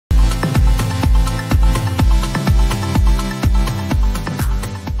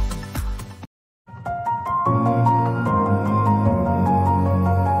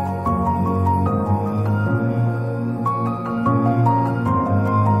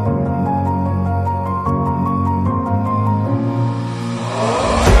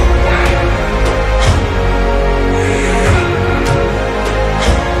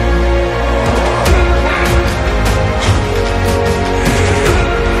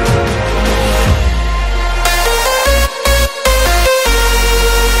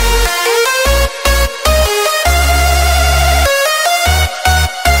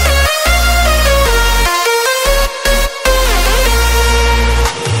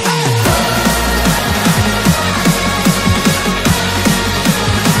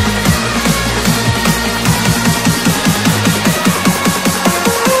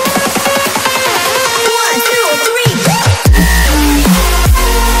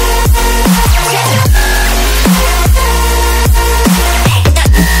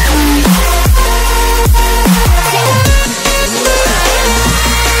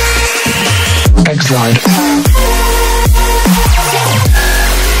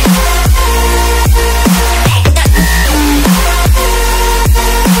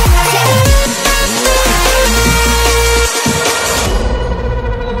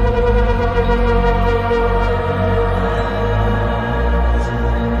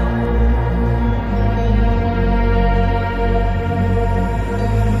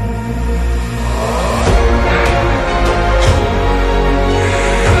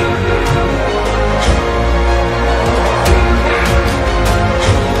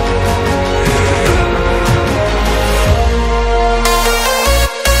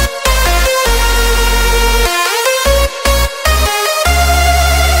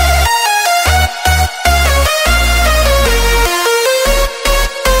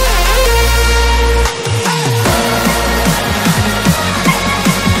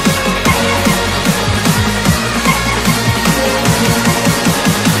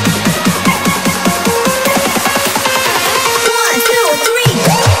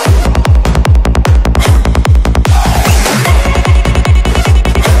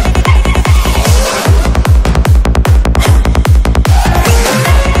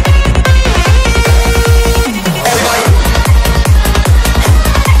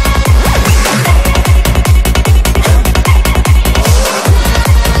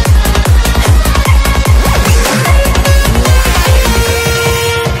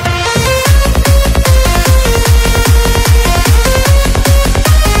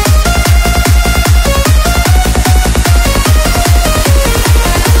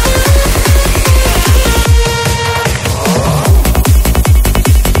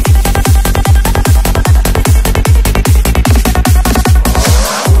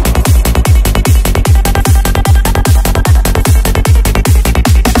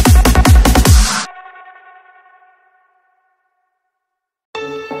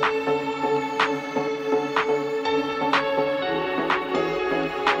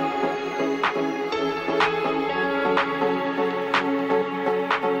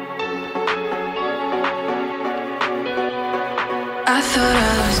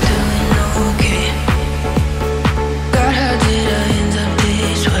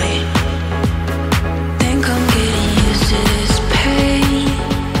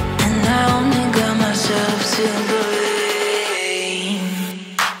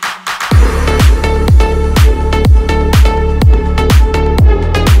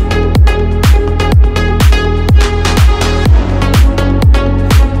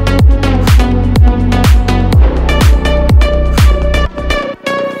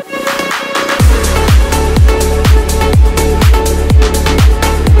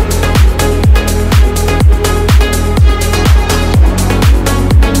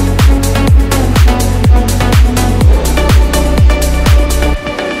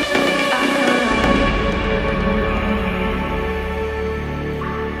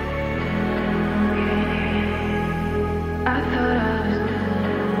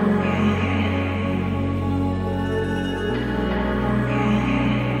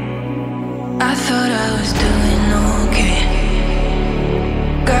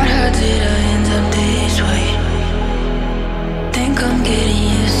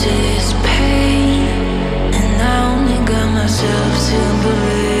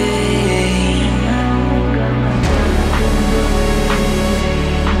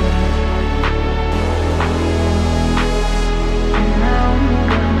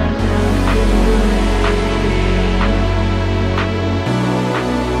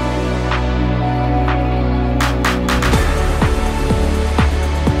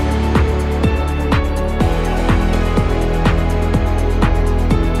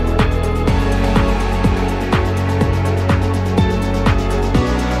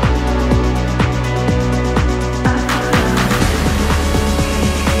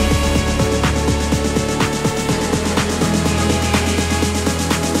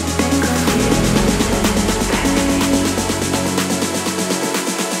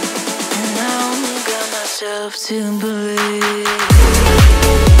to believe.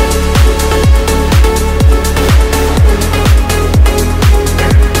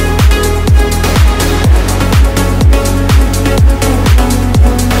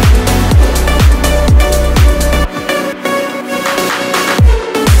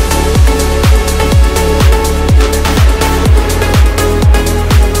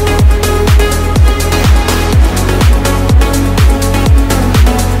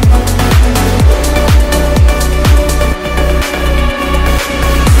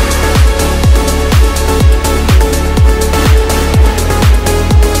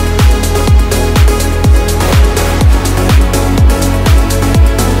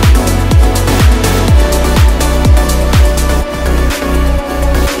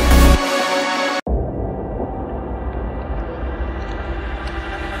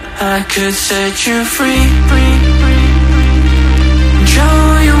 I could set you free, show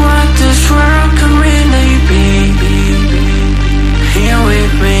you what this world can really be. Here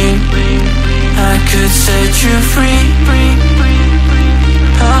with me, I could set you free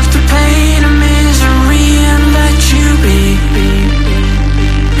of the pain and misery and let you be.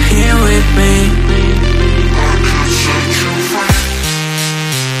 Here with me, I could set you free.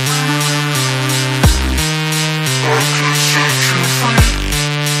 I could set you free.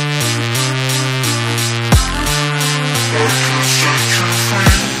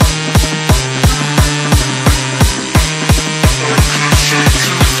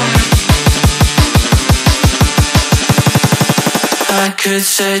 I could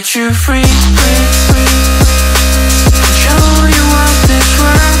set you free, show you what this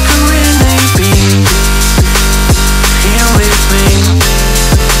world can really be. Here with me,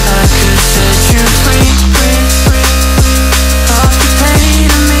 I could set you free of the pain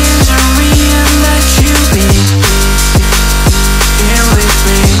and misery and let you be. Here with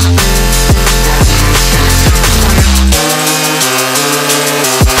me,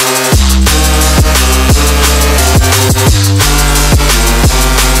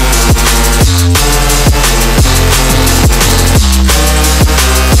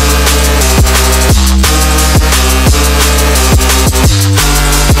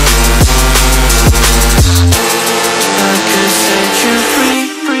 I could set you free.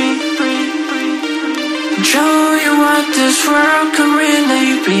 Show you what this world can really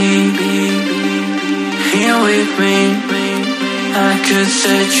be. Here with me, I could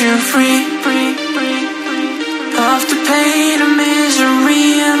set you free of the pain and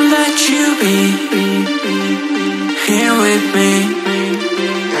misery and let you be. Here with me,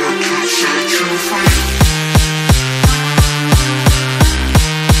 I could set you free.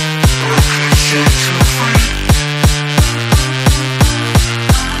 I could set you free. I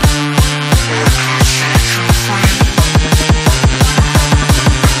could set you free.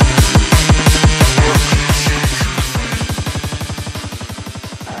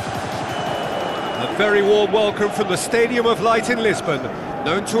 A very warm welcome from the Stadium of Light in Lisbon,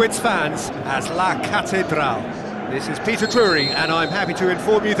 known to its fans as La Catedral. This is Peter Drury, and I'm happy to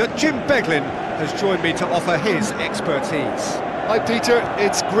inform you that Jim Beglin has joined me to offer his expertise. Hi Peter,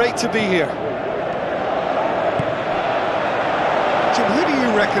 it's great to be here. Jim, who do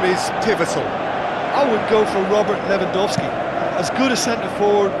you reckon is pivotal? I would go for Robert Lewandowski. As good a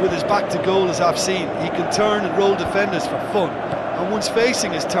centre-forward with his back to goal as I've seen. He can turn and roll defenders for fun. And once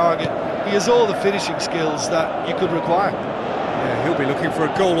facing his target, he has all the finishing skills that you could require. Yeah, he'll be looking for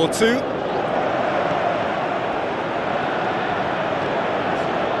a goal or two.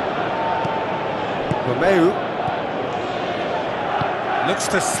 Romeu looks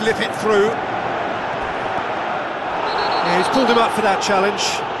to slip it through. Yeah, he's pulled him up for that challenge.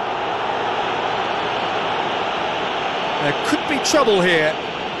 There could be trouble here.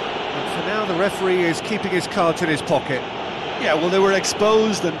 And for now, the referee is keeping his cards in his pocket. Yeah, well, they were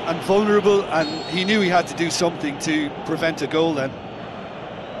exposed and vulnerable, and he knew he had to do something to prevent a goal then.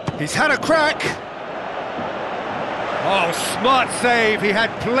 He's had a crack. Oh, smart save. He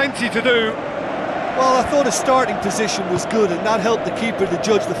had plenty to do. Well, I thought his starting position was good, and that helped the keeper to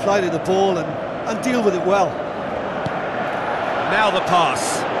judge the flight of the ball and deal with it well. Now the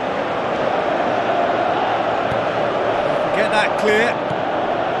pass. Get that clear.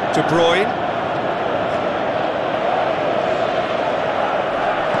 De Bruyne.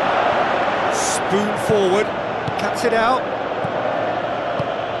 Spoon forward. Cuts it out.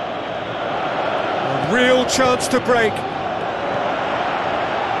 A real chance to break.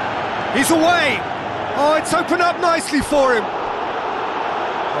 He's away. Oh, it's opened up nicely for him.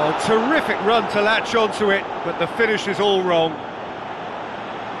 Oh, terrific run to latch onto it, but the finish is all wrong.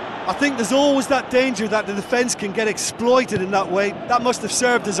 I think there's always that danger that the defence can get exploited in that way. That must have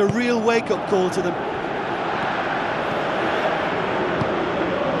served as a real wake-up call to them.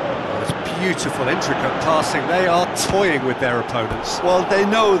 It's beautiful, intricate passing. They are toying with their opponents. Well, they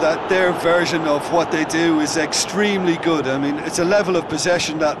know that their version of what they do is extremely good. I mean, it's a level of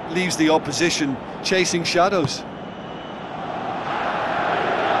possession that leaves the opposition chasing shadows.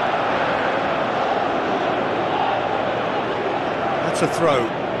 That's a throw.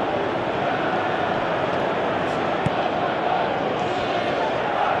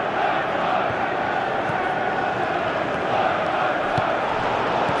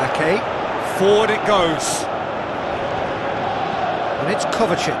 Okay, forward it goes. And it's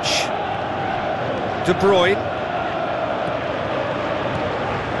Kovacic. De Bruyne.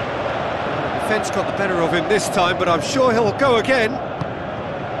 Defence got the better of him this time, but I'm sure he'll go again.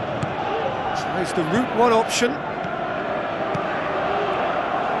 Tries the route one option.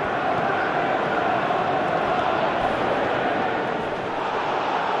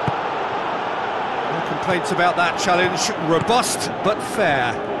 No complaints about that challenge. Robust but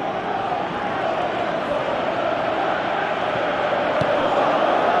fair.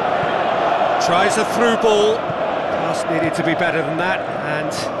 Tries a through ball. Pass needed to be better than that,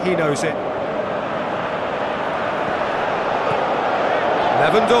 and he knows it.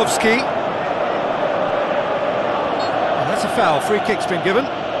 Lewandowski. Oh, that's a foul. Free kick's been given.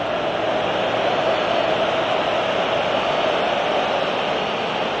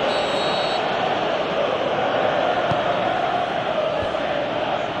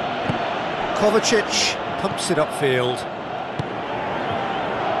 Kovacic pumps it upfield.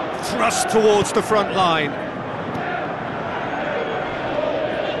 Thrust towards the front line.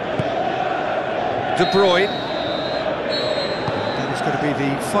 De Bruyne. That is going to be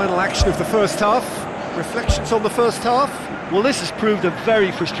the final action of the first half. Reflections on the first half? Well, this has proved a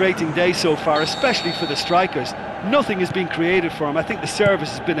very frustrating day so far, especially for the strikers. Nothing has been created for them. I think the service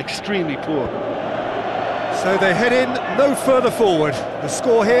has been extremely poor. So they head in no further forward. The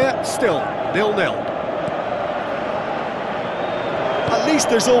score here, still 0-0. At least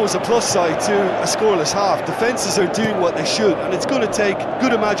there's always a plus side to a scoreless half. Defences are doing what they should, and it's going to take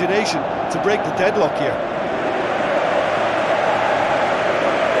good imagination to break the deadlock here.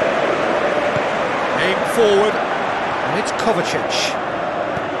 Aim forward, and it's Kovacic.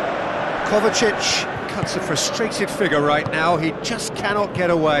 Kovacic cuts a frustrated figure right now. He just cannot get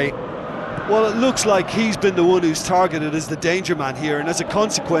away. Well, it looks like he's been the one who's targeted as the danger man here, and as a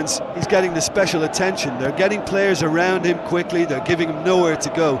consequence, he's getting the special attention. They're getting players around him quickly, they're giving him nowhere to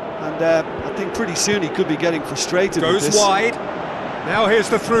go, and I think pretty soon he could be getting frustrated with this. Goes wide. Now here's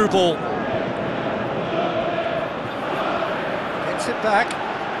the through ball. Gets it back.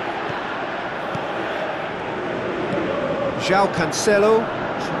 João Cancelo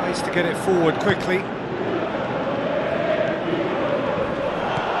tries to get it forward quickly.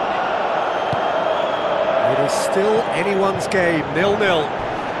 It is still anyone's game, 0-0.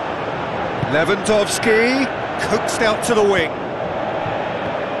 Lewandowski, coaxed out to the wing.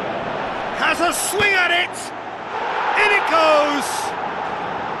 Has a swing at it! In it goes!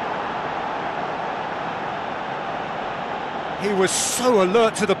 He was so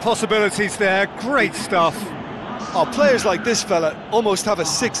alert to the possibilities there, great stuff. Oh, players like this fella almost have a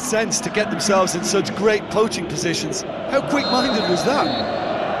sixth sense to get themselves in such great poaching positions. How quick-minded was that?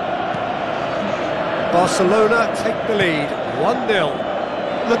 Barcelona take the lead, 1-0.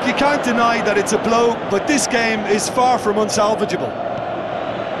 Look, you can't deny that it's a blow, but this game is far from unsalvageable.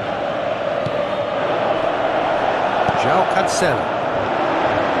 João Cancelo.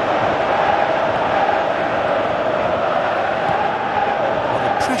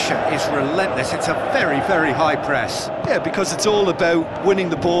 Pressure is relentless. It's a very, very high press. Yeah, because it's all about winning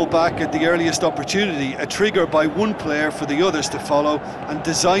the ball back at the earliest opportunity, a trigger by one player for the others to follow, and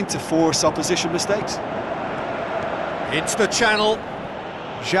designed to force opposition mistakes. Into the channel.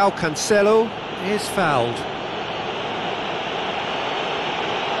 João Cancelo is fouled.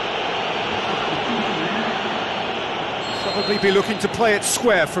 Probably be looking to play it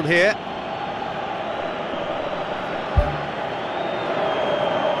square from here.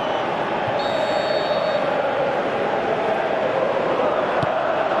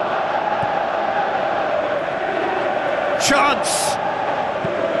 Chance!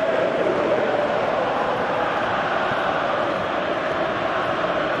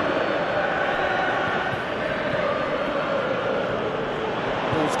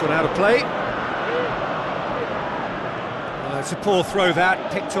 Ball's gone out of play. It's a poor throw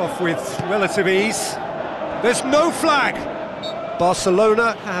that, picked off with relative ease. There's no flag!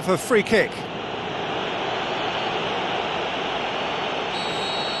 Barcelona have a free kick.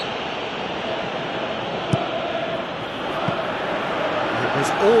 It's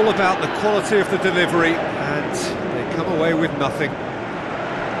all about the quality of the delivery, and they come away with nothing.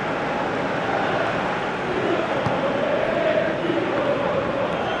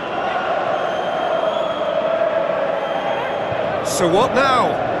 So what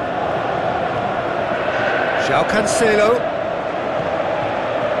now? João Cancelo.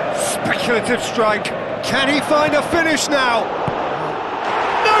 Speculative strike. Can he find a finish now?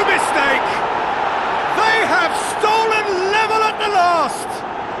 No mistake! They have stolen level at the last!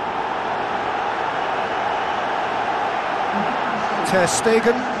 Ter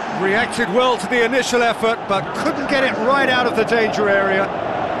Stegen reacted well to the initial effort, but couldn't get it right out of the danger area.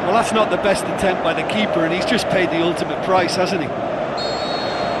 Well, that's not the best attempt by the keeper, and he's just paid the ultimate price, hasn't he?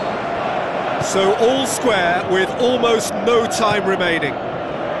 So all square with almost no time remaining.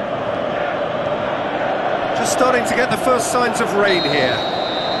 Just starting to get the first signs of rain here.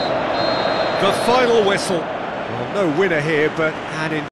 The final whistle. Well, no winner here, but an